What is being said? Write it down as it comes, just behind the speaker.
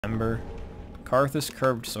Ember. Karthus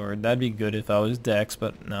curved sword. That'd be good if I was Dex,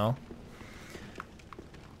 but no.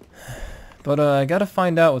 But I gotta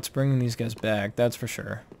find out what's bringing these guys back, that's for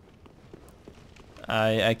sure.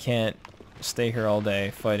 I can't stay here all day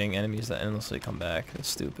fighting enemies that endlessly come back. It's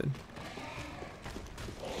stupid.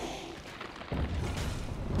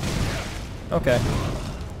 Okay.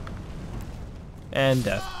 And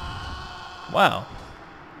death. Wow.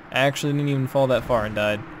 I actually didn't even fall that far and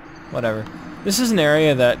died. Whatever. This is an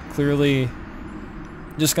area that clearly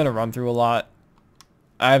just gonna run through a lot.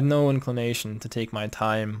 I have no inclination to take my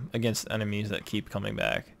time against enemies that keep coming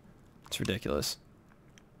back. It's ridiculous.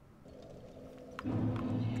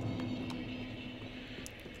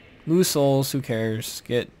 Lose souls, who cares?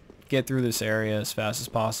 Get through this area as fast as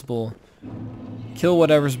possible. Kill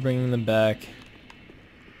whatever's bringing them back.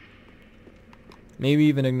 Maybe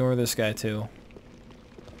even ignore this guy too.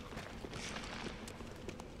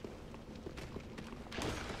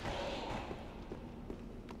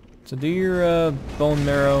 So do your bone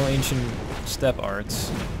marrow ancient step arts.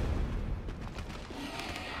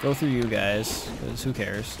 Go through you guys, because who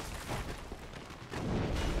cares?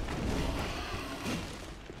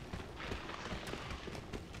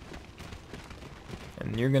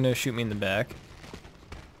 And you're gonna shoot me in the back.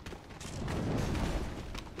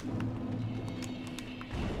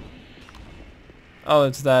 Oh,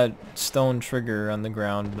 it's that stone trigger on the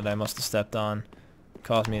ground that I must have stepped on.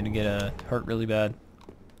 Caused me to get hurt really bad.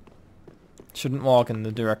 Shouldn't walk in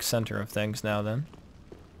the direct center of things now then.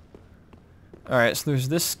 Alright, so there's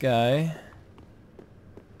this guy.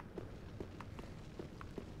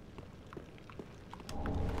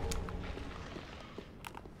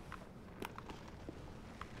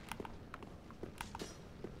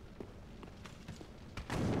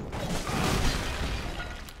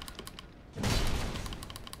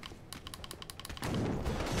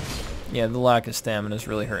 Yeah, the lack of stamina is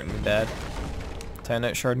really hurting me bad.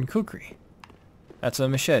 Titanite shard and kukri. That's a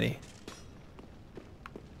machete.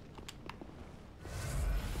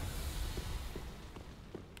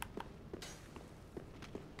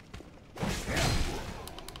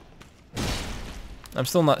 I'm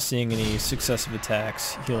still not seeing any successive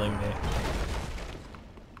attacks healing me.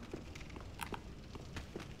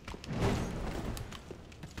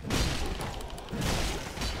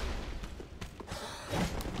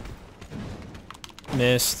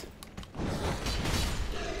 Missed.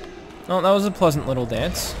 Oh, that was a pleasant little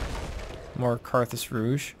dance. More Karthus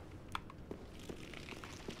Rouge.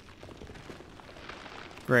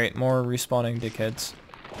 Great, more respawning dickheads.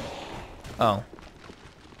 Oh.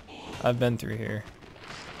 I've been through here.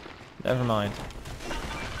 Never mind.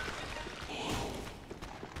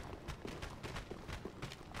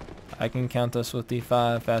 I can count us with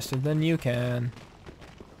D5 faster than you can.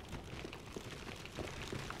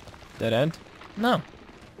 Dead end? No.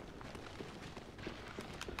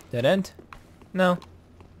 Dead end? No.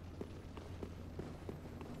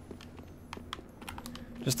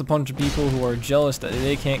 Just a bunch of people who are jealous that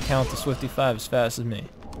they can't count the Swifty 5 as fast as me.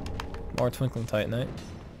 More Twinkling Titanite.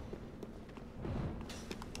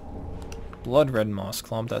 Blood red moss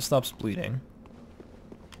clump that stops bleeding.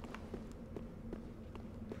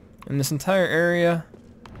 In this entire area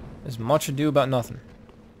is much ado about nothing.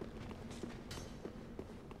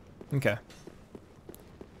 Okay.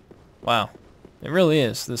 Wow. It really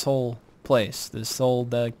is. This whole place, this whole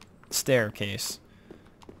staircase,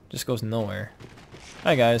 just goes nowhere.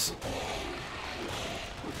 Hi guys.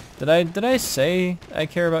 Did I say I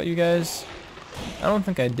care about you guys? I don't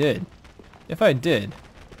think I did. If I did,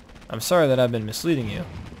 I'm sorry that I've been misleading you.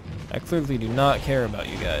 I clearly do not care about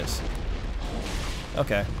you guys.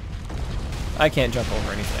 Okay. I can't jump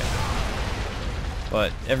over anything,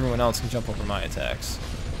 but everyone else can jump over my attacks.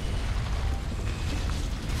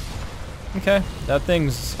 Okay, that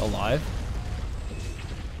thing's alive.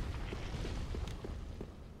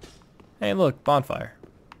 Hey look, bonfire.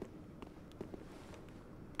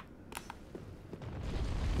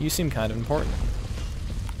 You seem kind of important.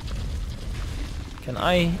 Can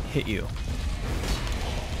I hit you?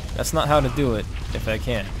 That's not how to do it, if I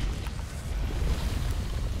can.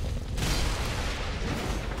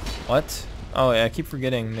 What? Oh yeah, I keep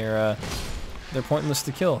forgetting they're pointless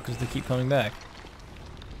to kill because they keep coming back.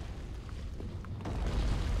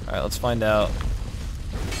 Alright, let's find out.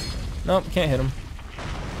 Nope, can't hit him.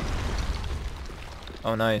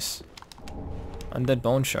 Oh, nice. Undead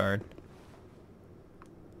bone shard.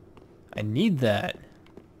 I need that.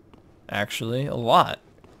 Actually, a lot.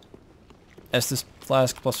 Estus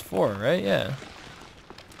flask plus 4, right? Yeah.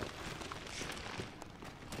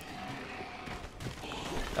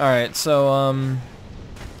 Alright, so,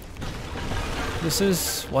 this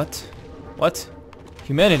is... What? What?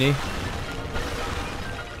 Humanity.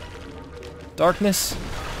 Darkness.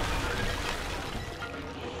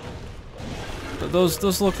 But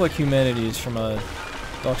those look like humanities from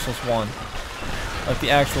Dark Souls 1. Like the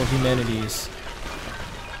actual humanities.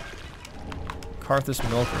 Karthus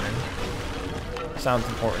Milker. Sounds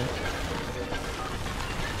important.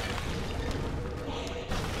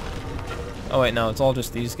 Oh wait, no, it's all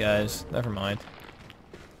just these guys. Never mind.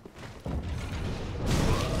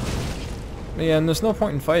 But yeah, and there's no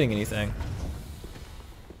point in fighting anything.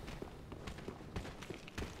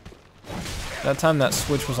 That time that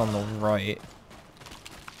switch was on the right.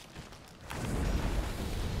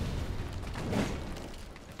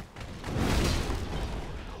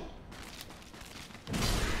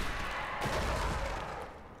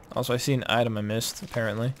 Also, I see an item I missed,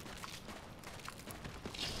 apparently.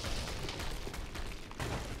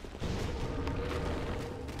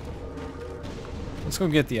 Let's go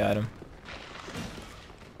get the item.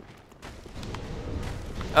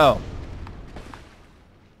 Oh.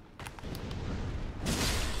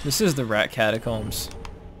 This is the rat catacombs.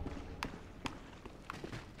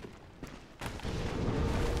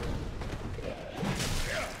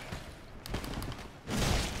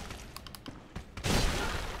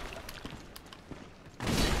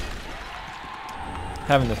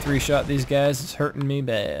 Having to three-shot these guys is hurting me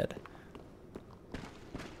bad.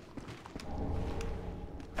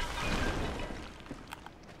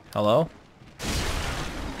 Hello?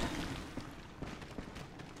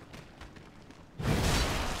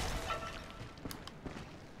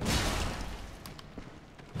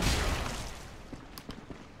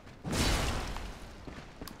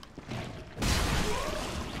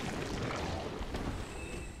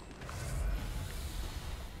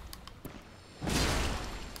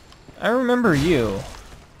 I remember you.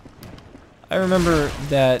 I remember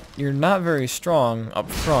that you're not very strong up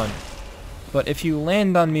front, but if you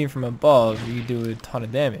land on me from above, you do a ton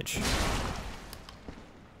of damage.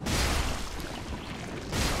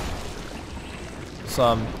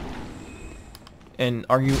 And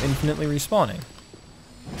are you infinitely respawning?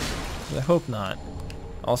 I hope not.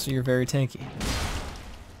 Also, you're very tanky.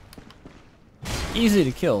 Easy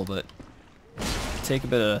to kill, but take a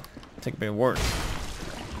bit of work.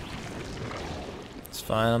 It's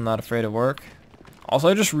fine, I'm not afraid of work. Also,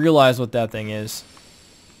 I just realized what that thing is.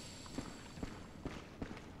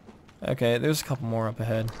 Okay, there's a couple more up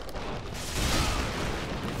ahead.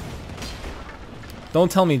 Don't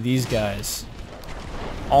tell me these guys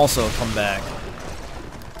also come back,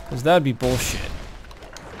 because that'd be bullshit.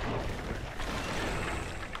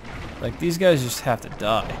 Like, these guys just have to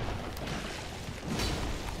die.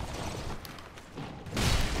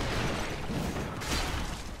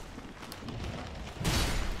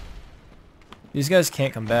 These guys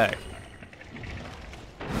can't come back.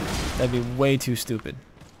 That'd be way too stupid.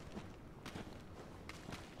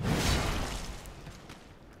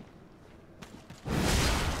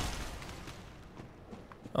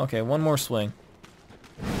 Okay, one more swing.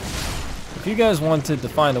 If you guys wanted to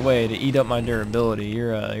find a way to eat up my durability,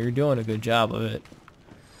 you're doing a good job of it.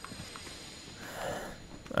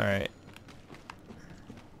 All right.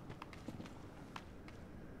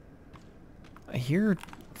 I hear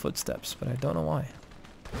footsteps, but I don't know why.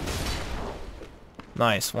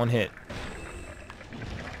 Nice, one hit.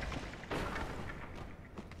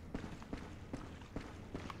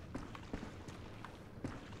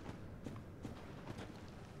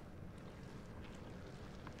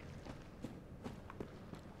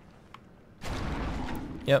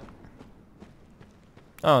 Yep.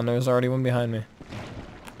 Oh, and there's already one behind me.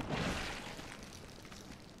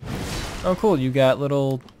 Oh, cool, you got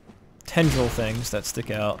little tendril things that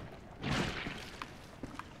stick out.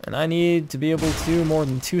 And I need to be able to do more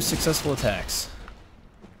than 2 successful attacks.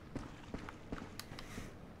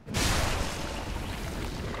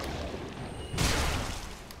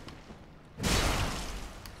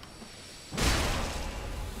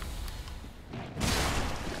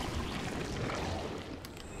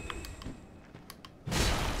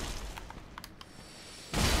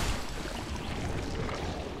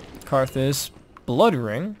 Karthus blood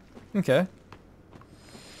ring. Okay.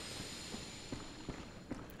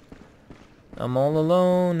 I'm all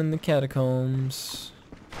alone in the catacombs.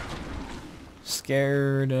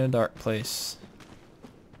 Scared in a dark place.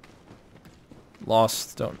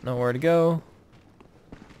 Lost, don't know where to go.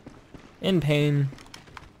 In pain.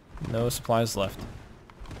 No supplies left.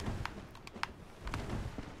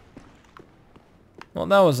 Well,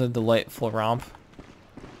 that was a delightful romp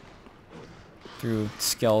through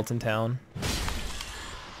Skeleton Town.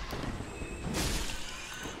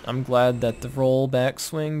 I'm glad that the rollback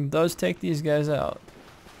swing does take these guys out.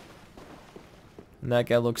 And And that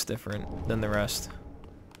guy looks different than the rest.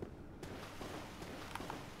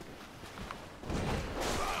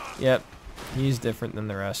 Yep, he's different than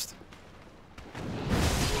the rest.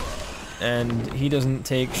 And he doesn't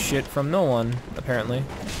take shit from no one, apparently.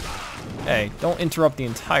 Hey, don't interrupt the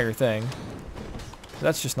entire thing.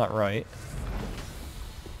 That's just not right.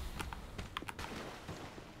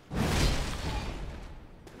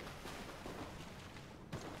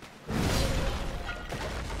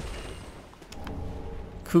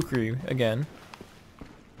 Kukri again.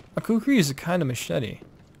 A kukri is a kind of machete.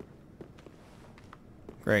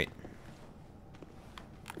 Great.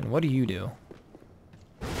 And what do you do?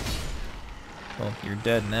 Well, you're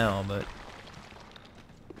dead now, but...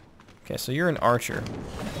 Okay, so you're an archer.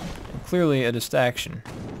 And clearly a distraction.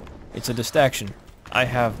 It's a distraction. I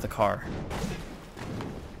have the car.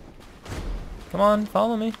 Come on,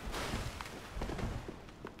 follow me.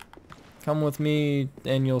 Come with me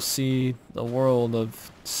and you'll see the world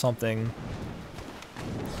of something.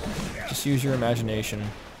 Just use your imagination.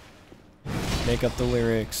 Make up the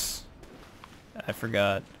lyrics. I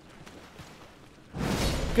forgot.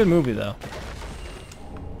 Good movie though.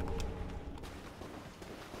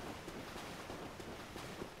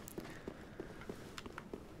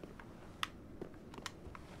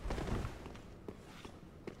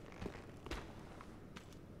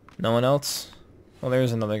 No one else? Well,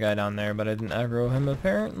 there's another guy down there, but I didn't aggro him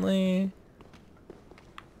apparently.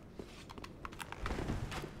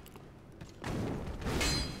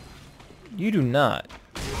 You do not.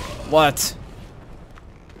 What?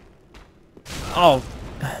 Oh.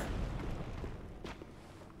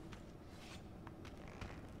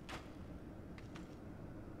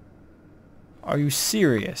 Are you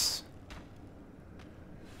serious?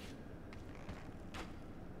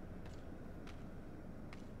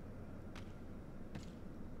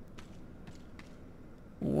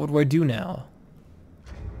 What do I do now?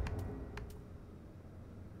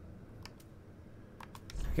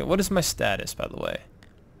 Okay, what is my status, by the way?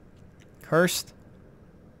 Cursed?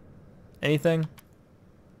 Anything?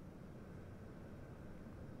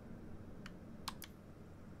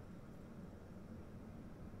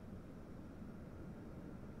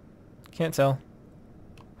 Can't tell.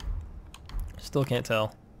 Still can't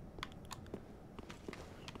tell.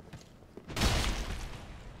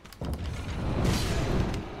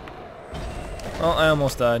 Well, I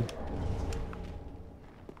almost died.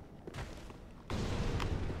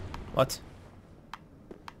 What?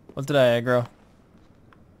 What did I aggro?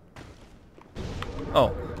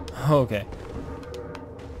 Oh, okay.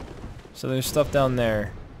 So there's stuff down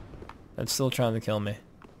there that's still trying to kill me.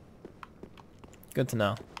 Good to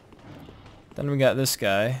know. Then we got this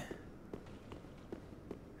guy,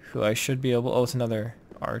 who I should be able... Oh, it's another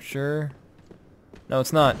archer. No,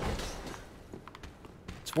 it's not.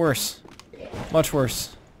 It's worse. Much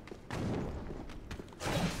worse.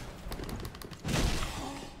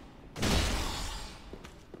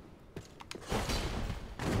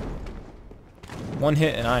 One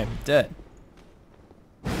hit and I am dead.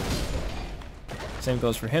 Same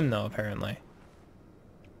goes for him though, apparently.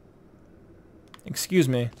 Excuse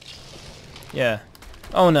me. Yeah.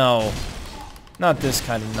 Oh no. Not this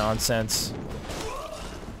kind of nonsense.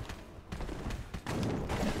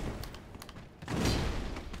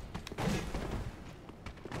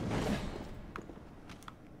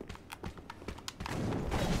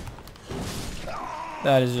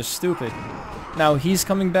 That is just stupid. Now he's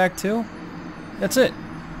coming back too? That's it.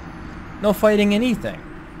 No fighting anything.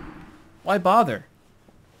 Why bother?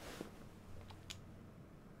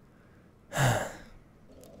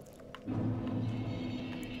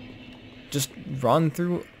 Just run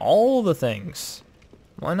through all the things.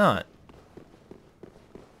 Why not?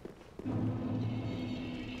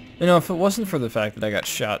 You know, if it wasn't for the fact that I got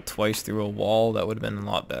shot twice through a wall, that would have been a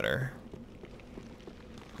lot better.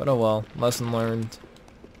 But oh well, lesson learned.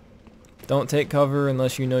 Don't take cover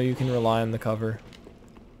unless you know you can rely on the cover.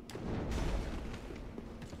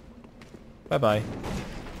 Bye-bye.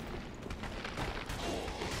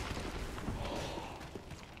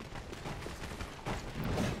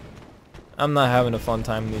 I'm not having a fun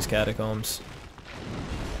time in these catacombs.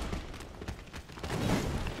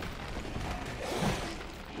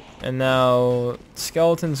 And now,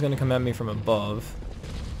 skeleton's gonna come at me from above.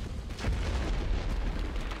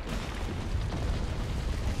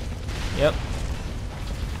 Yep.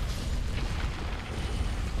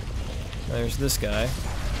 There's this guy,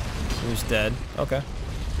 who's dead. Okay.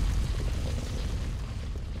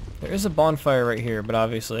 There is a bonfire right here, but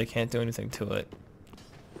obviously I can't do anything to it.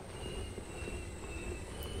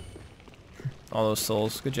 All those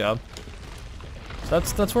souls, good job. So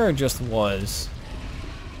that's where I just was.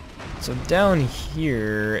 So down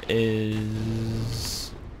here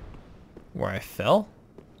is where I fell?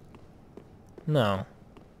 No.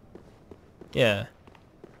 Yeah.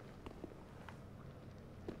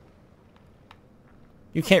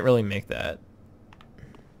 You can't really make that.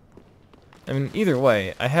 I mean, either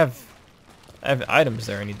way, I have items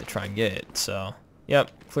there I need to try and get, so...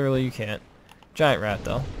 Yep, clearly you can't. Giant rat,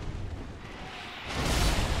 though.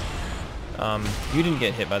 You didn't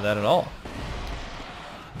get hit by that at all.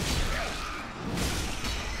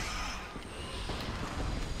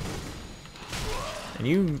 And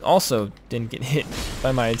you also didn't get hit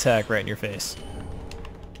by my attack right in your face.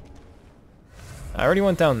 I already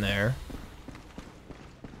went down there.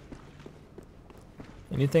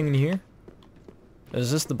 Anything in here?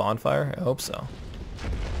 Is this the bonfire? I hope so.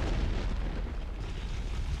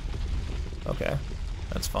 Okay,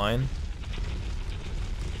 that's fine.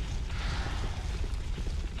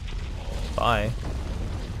 Bye.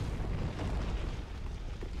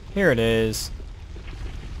 Here it is.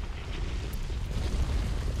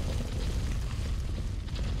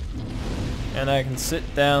 And I can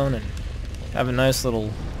sit down and have a nice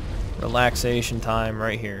little relaxation time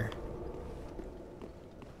right here.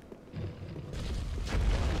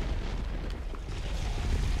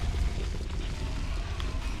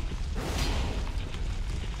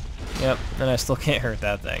 Yep, and I still can't hurt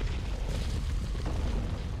that thing.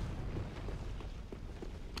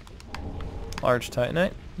 Large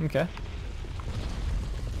titanite? Okay.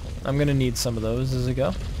 I'm gonna need some of those as I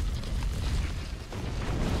go.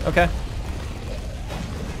 Okay.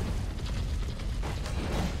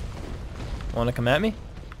 Wanna come at me?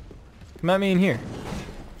 Come at me in here.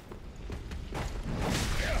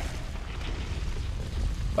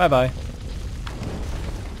 Bye-bye.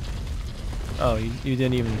 Oh, you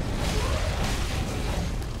didn't even...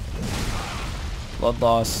 Blood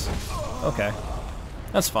loss. Okay.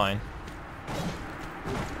 That's fine.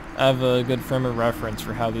 I have a good frame of reference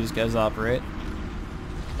for how these guys operate.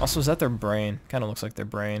 Also, is that their brain? Kind of looks like their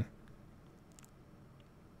brain.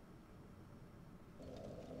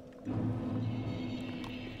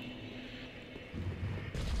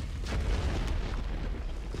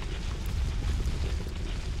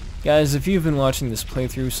 Guys, if you've been watching this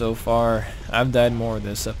playthrough so far, I've died more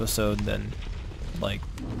this episode than, like,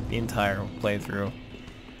 the entire playthrough.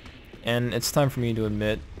 And it's time for me to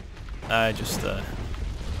admit, I'm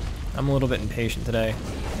a little bit impatient today.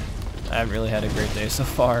 I haven't really had a great day so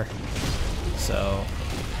far. So,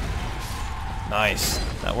 nice.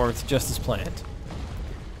 That worked just as planned.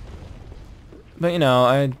 But, you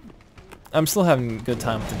know, I'm still having a good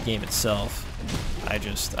time with the game itself.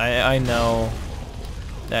 I know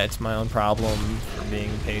that it's my own problem for being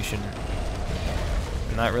impatient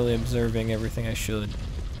and not really observing everything I should.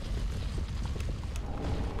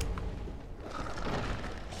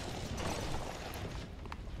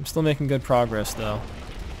 I'm still making good progress, though.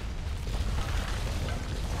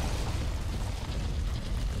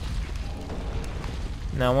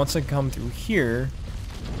 Now, once I come through here,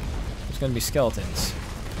 there's gonna be skeletons.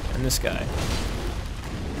 And this guy.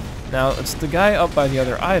 Now, it's the guy up by the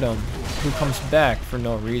other item who comes back for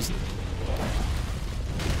no reason.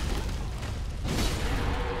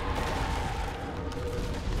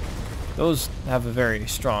 Those have a very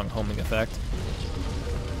strong homing effect.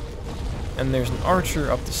 And there's an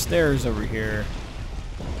archer up the stairs over here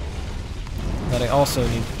that I also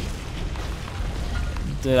need.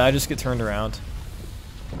 Did I just get turned around?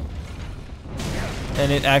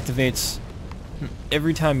 And it activates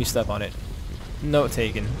every time you step on it. Note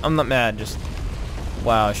taken. I'm not mad, just...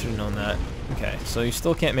 Wow, I should have known that. Okay, so you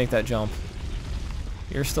still can't make that jump.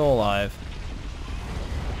 You're still alive.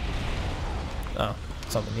 Oh,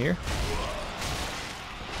 something here?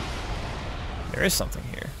 There is something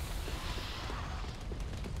here.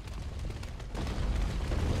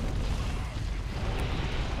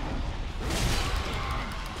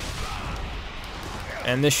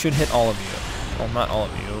 And this should hit all of you. Well, not all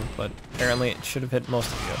of you, but apparently it should have hit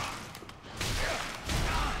most of you.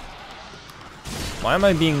 Why am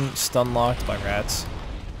I being stun locked by rats?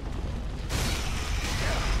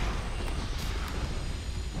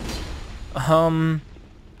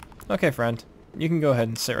 Okay, friend. You can go ahead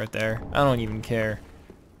and sit right there. I don't even care.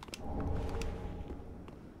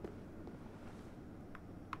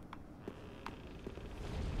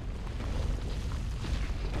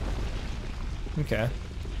 Okay.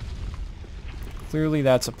 Clearly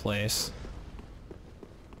that's a place.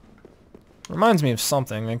 Reminds me of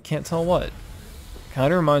something, I can't tell what.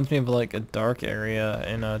 Kinda reminds me of like a dark area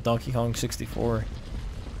in Donkey Kong 64.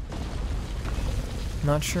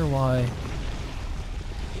 Not sure why.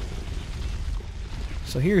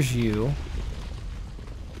 So here's you.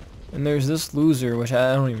 And there's this loser, which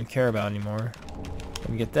I don't even care about anymore. Let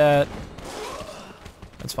me get that.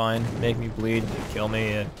 That's fine. Make me bleed. Kill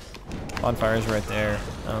me. Bonfire's right there.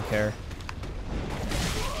 I don't care.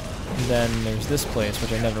 And then there's this place,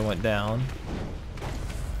 which I never went down.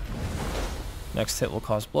 Next hit will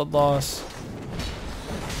cause blood loss.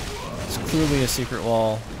 It's clearly a secret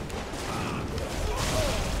wall.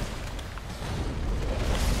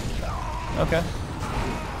 Okay.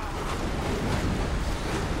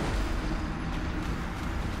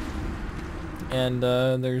 And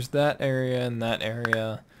there's that area and that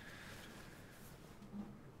area.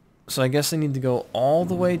 So I guess I need to go all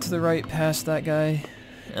the way to the right past that guy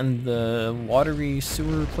and the watery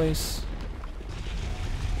sewer place.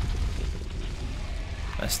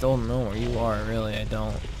 I still don't know where you are, really, I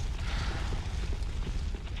don't.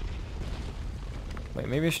 Wait,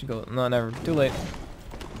 maybe I should go... No, never. Too late.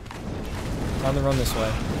 Time to run this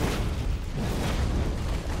way.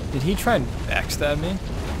 Did he try and backstab me?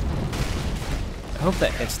 I hope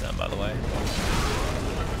that hits them, by the way.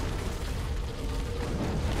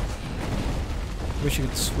 Wish you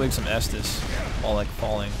could swig some Estus while, like,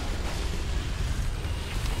 falling.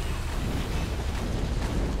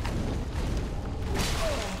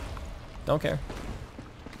 Don't care.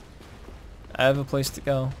 I have a place to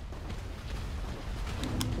go.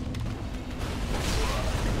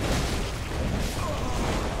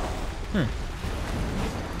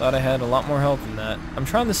 Thought I had a lot more health than that. I'm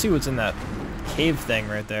trying to see what's in that cave thing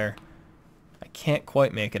right there. I can't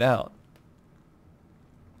quite make it out.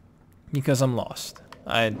 Because I'm lost.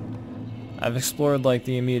 I've explored like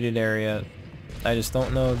the immediate area. I just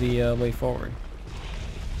don't know the way forward.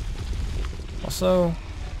 Also,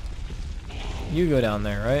 you go down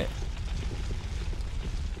there, right?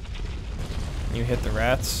 You hit the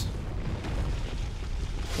rats?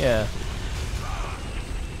 Yeah.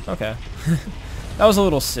 Okay. That was a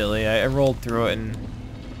little silly. I rolled through it, and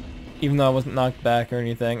even though I wasn't knocked back or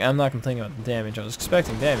anything, I'm not complaining about the damage. I was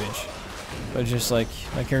expecting damage. But just like,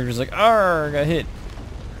 my character's like, argh, got hit.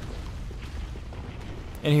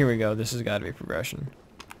 And here we go. This has got to be progression.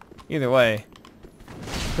 Either way.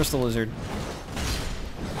 Crystal Lizard.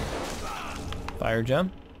 Fire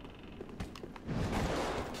Gem.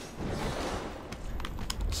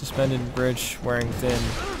 Suspended bridge wearing thin.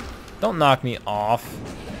 Don't knock me off.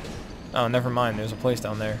 Oh, never mind. There's a place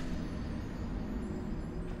down there.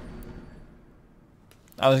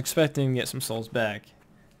 I was expecting to get some souls back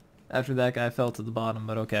after that guy fell to the bottom,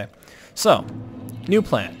 but okay. So, new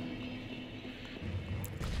plan.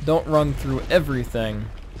 Don't run through everything.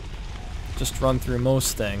 Just run through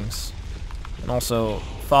most things. And also,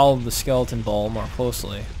 follow the skeleton ball more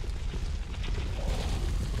closely.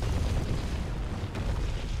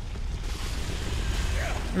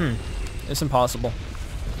 It's impossible.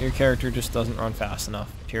 Your character just doesn't run fast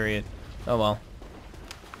enough, period. Oh well.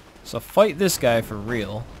 So fight this guy for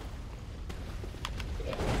real.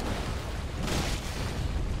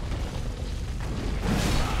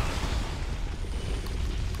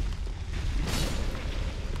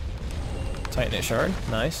 Titanite shard,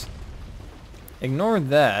 nice. Ignore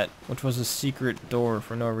that, which was a secret door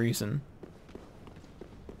for no reason.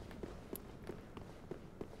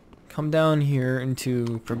 Come down here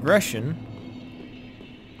into progression.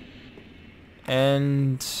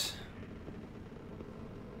 And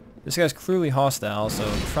this guy's clearly hostile, so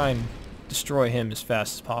try and destroy him as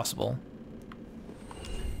fast as possible.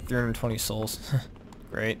 320 souls.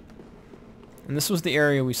 Great. And this was the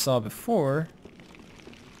area we saw before.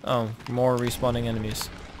 Oh, more respawning enemies.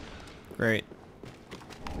 Great.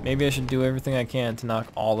 Maybe I should do everything I can to knock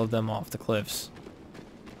all of them off the cliffs.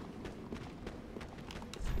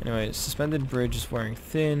 Anyway, suspended bridge is wearing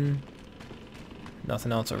thin.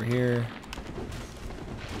 Nothing else over here.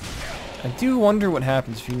 I do wonder what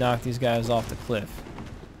happens if you knock these guys off the cliff.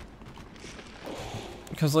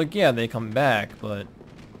 Because, like, yeah, they come back, but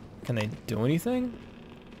can they do anything?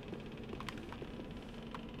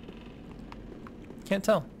 Can't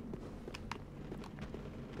tell.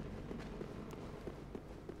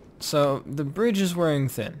 So, the bridge is wearing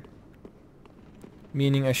thin.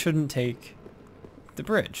 Meaning I shouldn't take the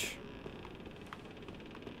bridge.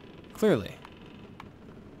 Clearly.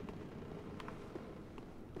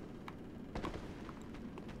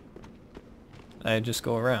 I just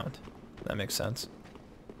go around. That makes sense.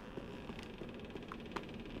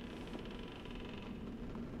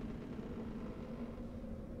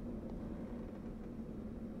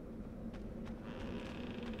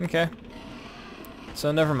 Okay.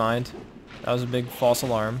 So never mind. That was a big false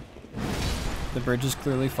alarm. The bridge is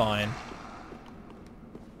clearly fine.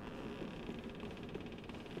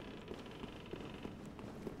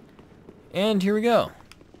 And here we go.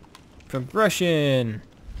 Progression!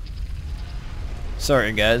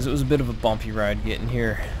 Sorry guys, it was a bit of a bumpy ride getting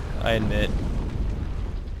here, I admit.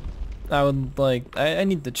 I would like, I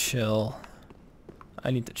need to chill.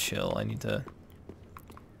 I need to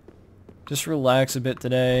just relax a bit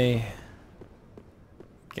today.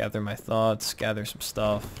 Gather my thoughts, gather some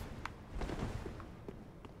stuff.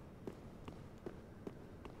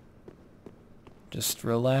 Just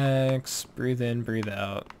relax, breathe in, breathe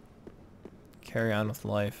out. Carry on with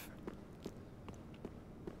life.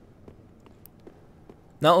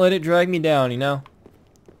 Not let it drag me down, you know?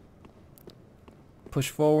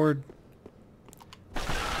 Push forward.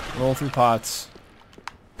 Roll through pots.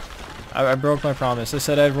 I broke my promise. I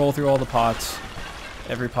said I'd roll through all the pots.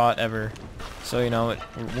 Every pot ever. So, you know,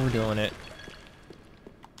 we're doing it.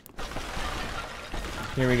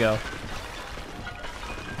 Here we go.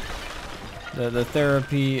 The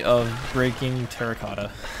therapy of breaking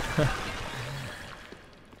terracotta.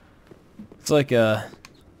 It's like a...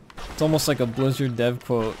 It's almost like a Blizzard dev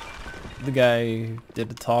quote. The guy who did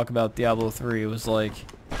a talk about Diablo 3 was like...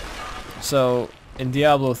 So, in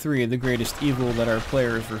Diablo 3, the greatest evil that our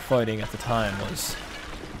players were fighting at the time was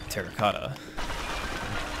terracotta.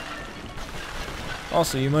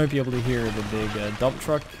 Also, you might be able to hear the big dump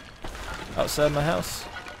truck outside my house.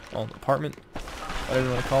 Well, apartment. Whatever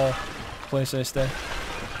you want to call the place I stay.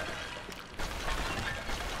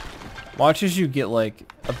 Watch as you get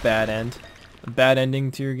like a bad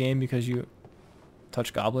ending to your game because you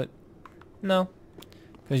touch goblet. No,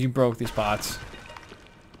 because you broke these pots.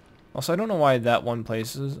 Also, I don't know why that one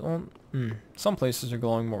place is... Well, some places are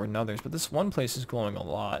glowing more than others, but this one place is glowing a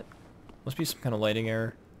lot. Must be some kind of lighting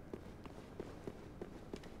error.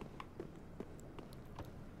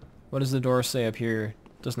 What does the door say up here?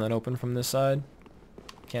 Doesn't that open from this side?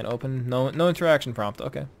 Can't open? No interaction prompt.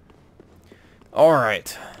 Okay.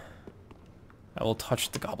 Alright. I will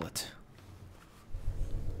touch the goblet.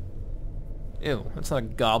 Ew, that's not a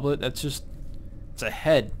goblet. That's just... It's a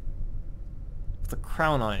head. With a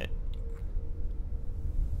crown on it.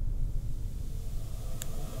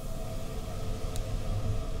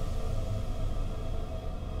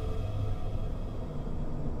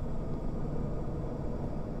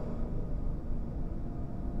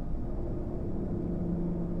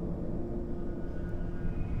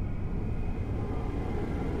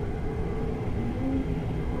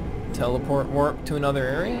 Teleport warp to another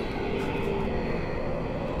area?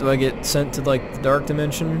 Do I get sent to like the dark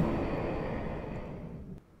dimension?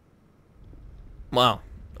 Wow.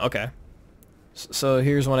 Okay. So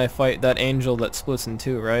here's when I fight that angel that splits in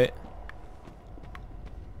two, right?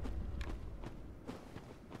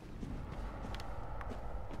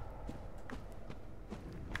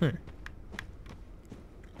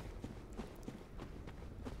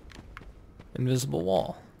 Invisible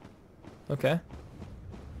wall. Okay.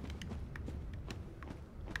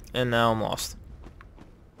 And now I'm lost.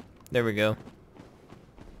 There we go.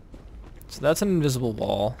 So that's an invisible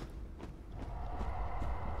wall.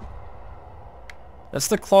 That's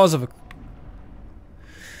the claws of a...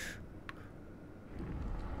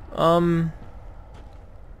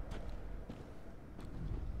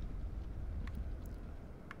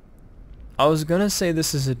 I was gonna say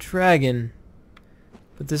this is a dragon,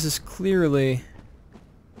 but this is clearly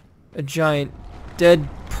a giant dead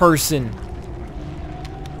person.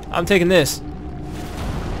 I'm taking this.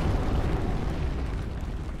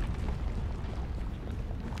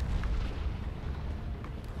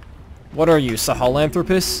 What are you,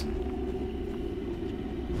 Sahelanthropus?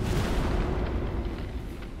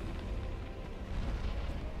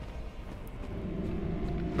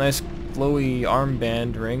 Nice glowy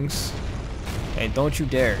armband rings. Hey, don't you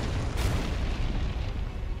dare.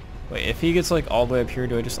 Wait, if he gets like all the way up here,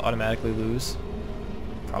 do I just automatically lose?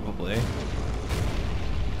 Probably.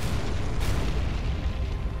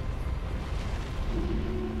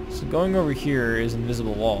 So going over here is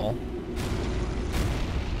invisible wall.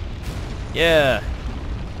 Yeah!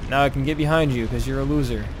 Now I can get behind you because you're a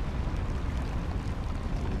loser.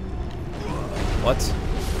 What?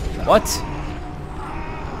 What?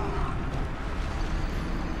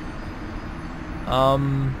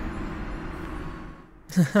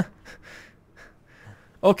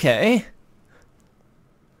 Okay.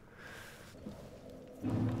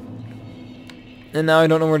 And now I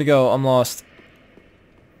don't know where to go. I'm lost.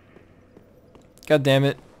 God damn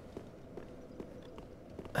it.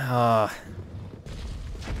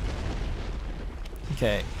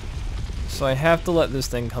 Okay. So I have to let this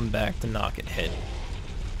thing come back to not get hit.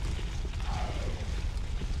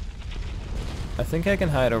 I think I can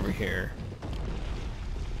hide over here.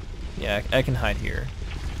 Yeah, I can hide here.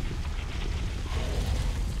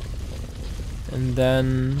 And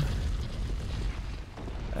then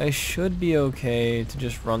I should be okay to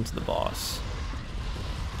just run to the boss.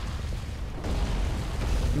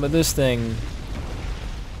 But this thing...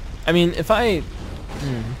 I mean, if I...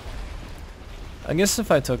 I guess if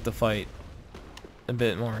I took the fight a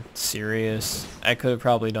bit more serious, I could have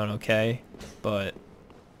probably done okay, but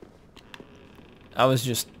I was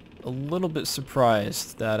just a little bit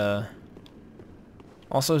surprised that,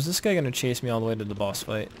 Also, is this guy gonna chase me all the way to the boss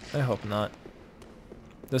fight? I hope not.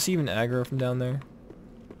 Does he even aggro from down there?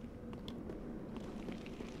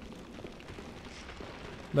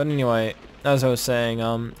 But anyway, as I was saying,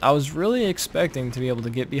 I was really expecting to be able to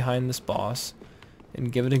get behind this boss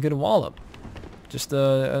and give it a good wallop. Just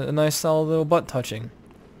a nice solid little butt touching.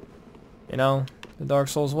 You know, the Dark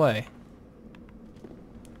Souls way.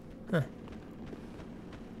 Huh.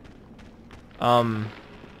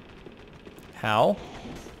 How?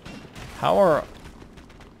 How are...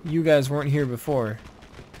 You guys weren't here before.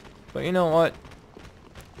 But you know what?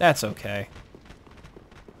 That's okay.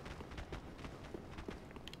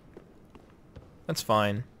 That's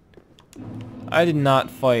fine. I did not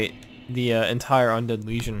fight the entire Undead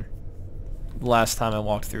Legion the last time I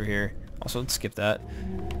walked through here. Also, let's skip that.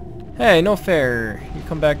 Hey, no fair. You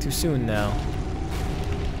come back too soon now.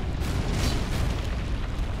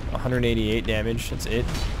 188 damage, that's it.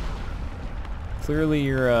 Clearly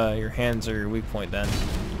your hands are your weak point then.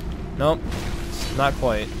 Nope, not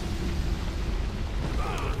quite.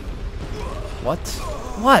 What?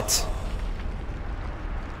 What?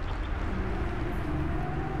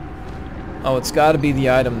 Oh, it's gotta be the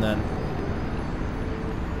item then.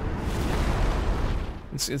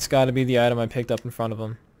 It's gotta be the item I picked up in front of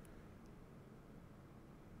him.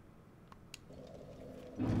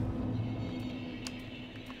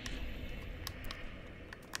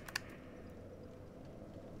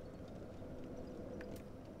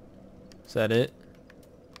 Is that it?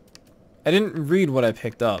 I didn't read what I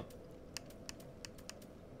picked up.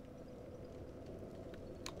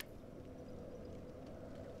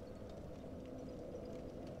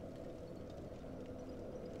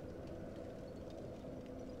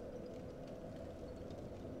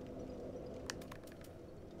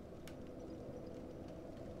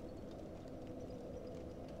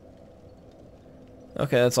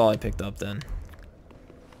 Okay, that's all I picked up then.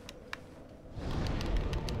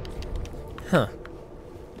 Huh.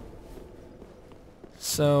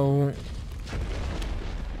 So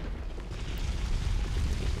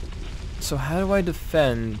how do I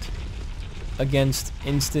defend against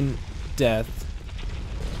instant death,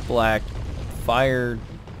 black fire,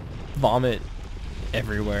 vomit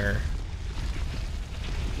everywhere?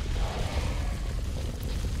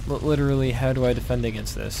 Literally, how do I defend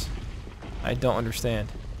against this? I don't understand.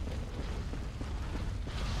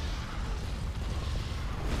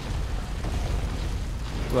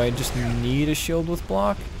 Do I just need a shield with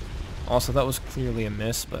block? Also, that was clearly a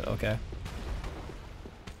miss, but okay.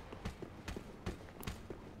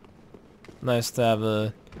 Nice to have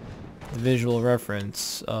a visual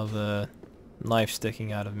reference of a knife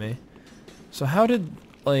sticking out of me. So how did,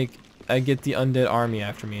 like, I get the undead army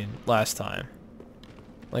after me last time?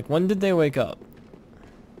 Like, when did they wake up?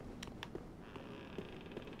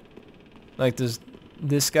 Like, does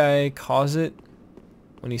this guy cause it?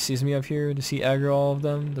 When he sees me up here, does he aggro all of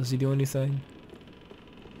them? Does he do anything?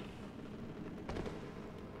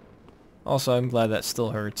 Also, I'm glad that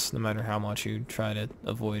still hurts, no matter how much you try to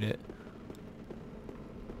avoid it.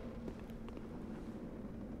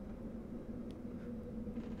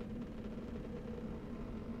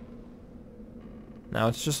 Now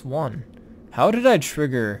it's just one. How did I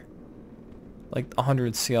trigger, like,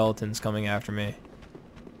 100 skeletons coming after me?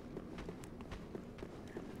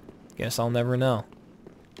 Guess I'll never know.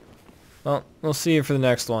 Well, we'll see you for the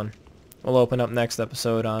next one. We'll open up next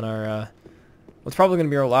episode on our, what's probably going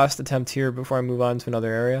to be our last attempt here before I move on to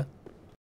another area.